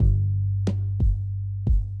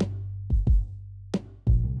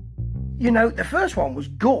the first one was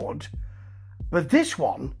good, but this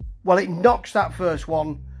one, well, it knocks that first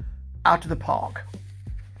one out of the park.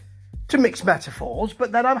 To mix metaphors,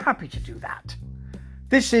 but then I'm happy to do that.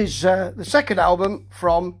 This is the second album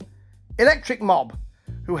from Electric Mob,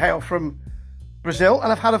 who hail from Brazil,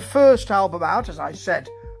 and I've had a first album out, as I said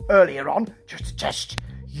earlier on, just to test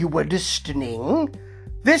you were listening.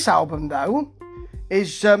 This album, though,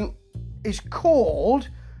 is called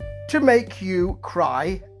To Make You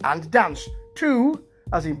Cry and Dance. To,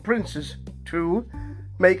 as in Prince's to,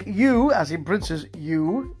 make you, as in Prince's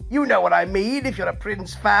you. You know what I mean if you're a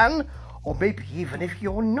Prince fan, or maybe even if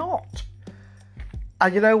you're not.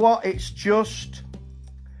 And you know what? It's just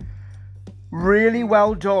really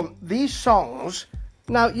well done. These songs,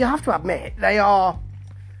 now you have to admit, they are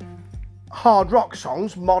hard rock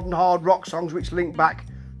songs, modern hard rock songs, which link back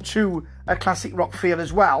to a classic rock feel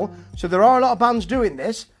as well. So there are a lot of bands doing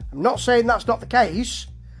this. I'm not saying that's not the case.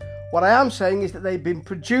 What I am saying is that they've been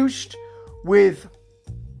produced with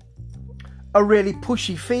a really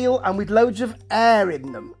pushy feel and with loads of air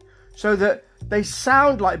in them, so that they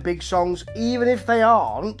sound like big songs even if they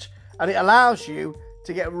aren't, and it allows you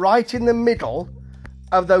to get right in the middle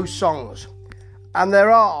of those songs. And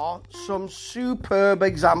there are some superb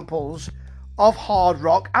examples of hard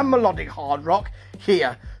rock and melodic hard rock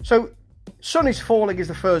here. So Sun Is Falling is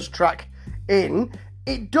the first track in.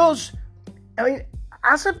 It does, I mean,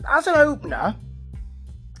 as an opener,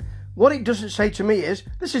 what it doesn't say to me is,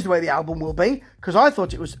 this is the way the album will be, because I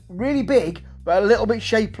thought it was really big, but a little bit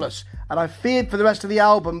shapeless. And I feared for the rest of the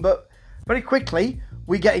album, but very quickly,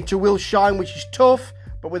 we get into Will Shine, which is tough,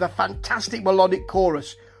 but with a fantastic melodic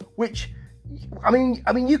chorus, which, I mean,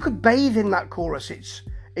 you could bathe in that chorus.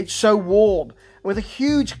 It's so warm. With a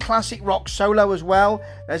huge classic rock solo as well.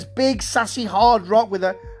 There's big, sassy, hard rock with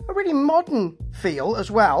a really modern feel as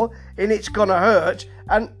well in It's Gonna Hurt.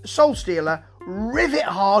 And Soul Stealer, rivet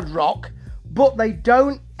hard rock, but they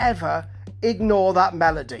don't ever ignore that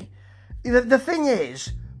melody. The thing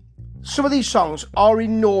is, some of these songs are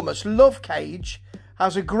enormous. Love Cage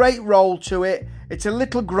has a great roll to it. It's a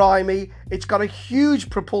little grimy. It's got a huge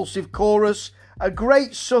propulsive chorus, a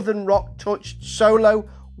great southern rock touched solo.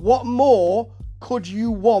 What more could you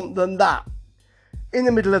want than that? In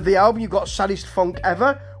the middle of the album, you've got Saddest Funk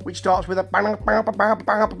Ever, which starts with a bang, bang, bang,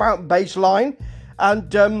 bang, bang bass line,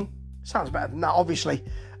 and sounds better than that, obviously.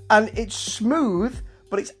 And it's smooth,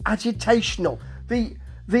 but it's agitational.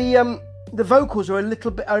 The vocals are a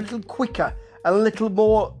little quicker, a little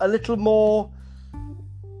more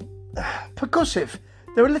percussive.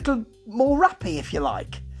 They're a little more rappy, if you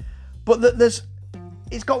like. But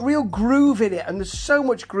it's got real groove in it, and there's so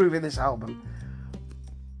much groove in this album.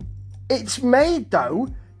 It's made, though,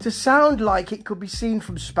 to sound like it could be seen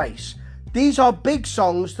from space. These are big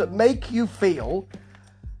songs that make you feel.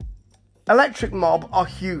 Electric Mob are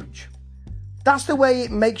huge. That's the way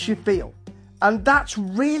it makes you feel. And that's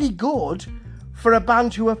really good for a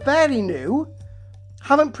band who are fairly new,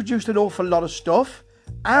 haven't produced an awful lot of stuff,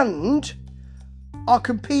 and are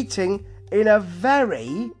competing in a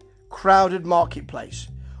very crowded marketplace.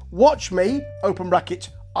 Watch Me, open brackets,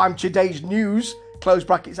 I'm Today's News, close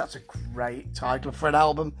brackets, that's a great title for an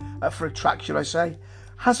album, for a track, should I say,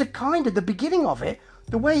 has a kind of, the beginning of it,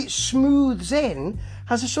 the way it smooths in,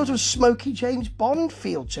 has a sort of smoky James Bond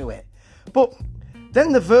feel to it. But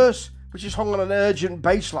then the verse, which is hung on an urgent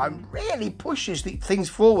bass line, really pushes things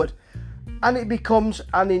forward, and it becomes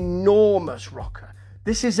an enormous rocker.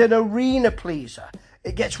 This is an arena pleaser.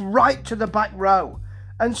 It gets right to the back row,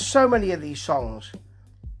 and so many of these songs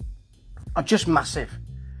are just massive,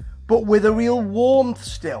 but with a real warmth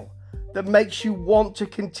still that makes you want to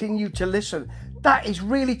continue to listen. That is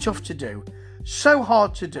really tough to do, so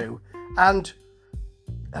hard to do, and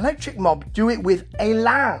Electric Mob do it with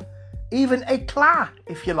élan, even éclat,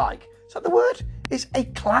 if you like. Is that the word? Is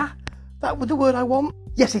éclat that the word I want?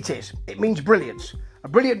 Yes, it is. It means brilliance, a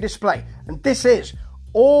brilliant display, and this is.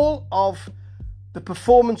 All of the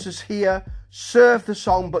performances here serve the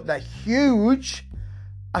song, but they're huge.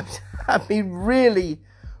 I mean, really,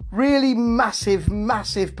 really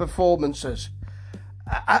massive performances.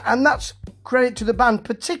 And that's credit to the band,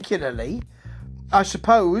 particularly, I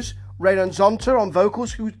suppose, Raynon Zonta on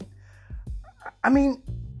vocals, who, I mean,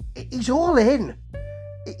 he's all in.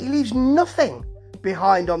 He leaves nothing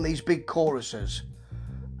behind on these big choruses.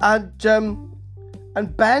 And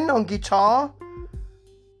Ben on guitar,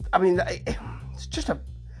 I mean, it's just a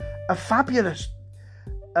fabulous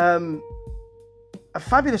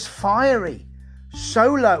fiery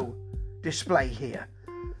solo display here.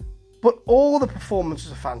 But all the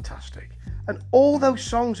performances are fantastic, and all those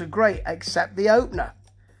songs are great except the opener.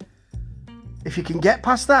 If you can get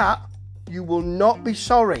past that, You will not be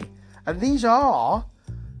sorry. And these are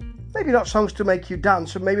maybe not songs to make you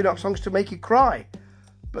dance and maybe not songs to make you cry,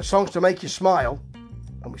 but songs to make you smile.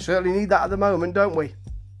 And we certainly need that at the moment, don't we?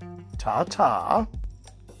 Ta-ta.